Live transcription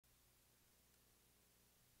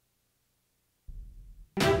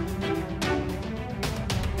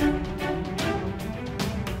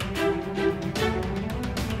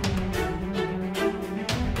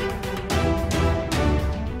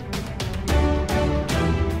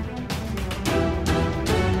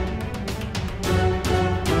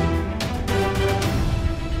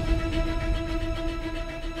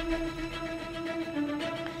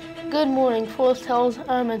morning, Forest Hills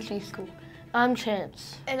Elementary School. I'm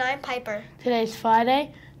Chance. And I'm Piper. Today's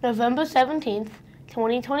Friday, November 17th,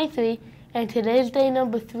 2023, and today's day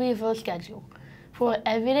number 3 of our schedule. For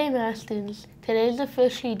Everyday Math students, today is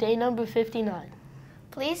officially day number 59.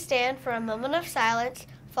 Please stand for a moment of silence,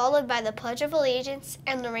 followed by the Pledge of Allegiance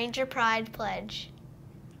and the Ranger Pride Pledge.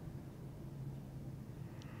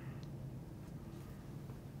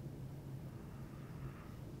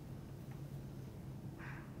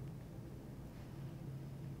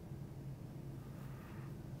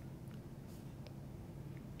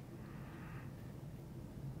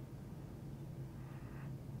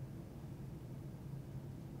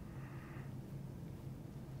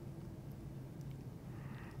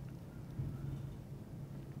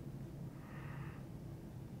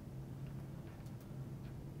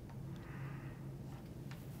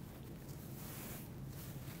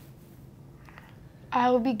 I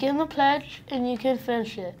will begin the pledge and you can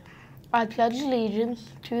finish it. I pledge allegiance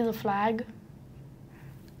to the flag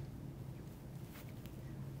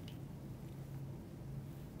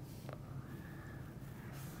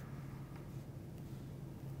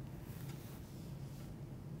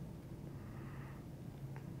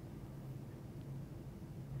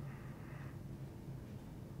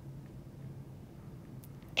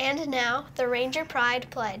And now, the Ranger Pride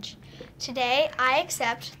Pledge. Today, I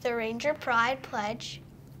accept the Ranger Pride Pledge.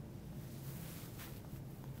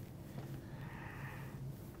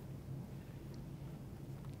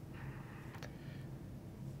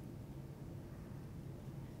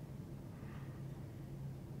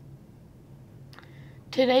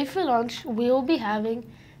 Today for lunch, we will be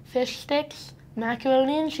having fish sticks,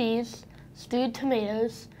 macaroni and cheese, stewed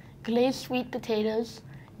tomatoes, glazed sweet potatoes,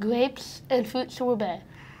 grapes, and fruit sorbet.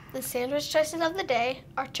 The sandwich choices of the day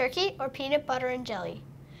are turkey or peanut butter and jelly.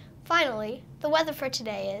 Finally, the weather for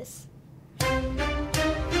today is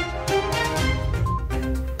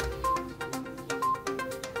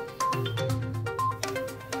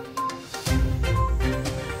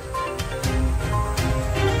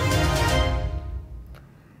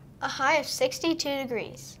a high of 62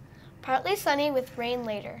 degrees, partly sunny with rain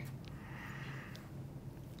later.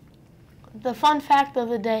 The fun fact of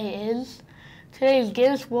the day is, today is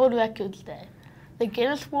Guinness World Records Day. The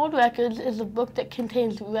Guinness World Records is a book that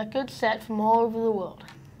contains records set from all over the world.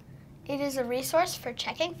 It is a resource for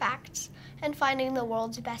checking facts and finding the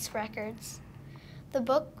world's best records. The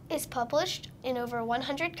book is published in over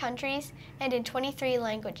 100 countries and in 23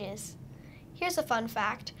 languages. Here's a fun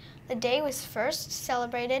fact. The day was first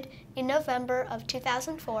celebrated in November of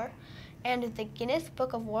 2004, and the Guinness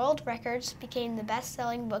Book of World Records became the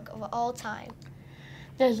best-selling book of all time.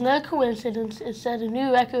 There's no coincidence it set a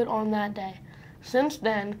new record on that day. Since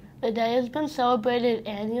then, the day has been celebrated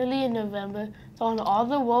annually in November to honor all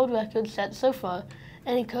the world records set so far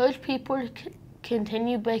and encourage people to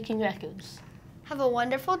continue breaking records. Have a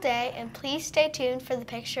wonderful day, and please stay tuned for the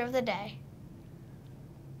picture of the day.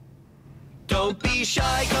 Don't be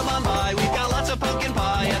shy, come on by. We've got lots of pumpkin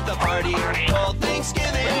pie at the party called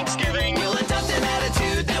Thanksgiving. We'll adopt an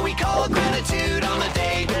attitude that we call gratitude on the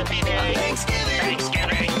day of Thanksgiving.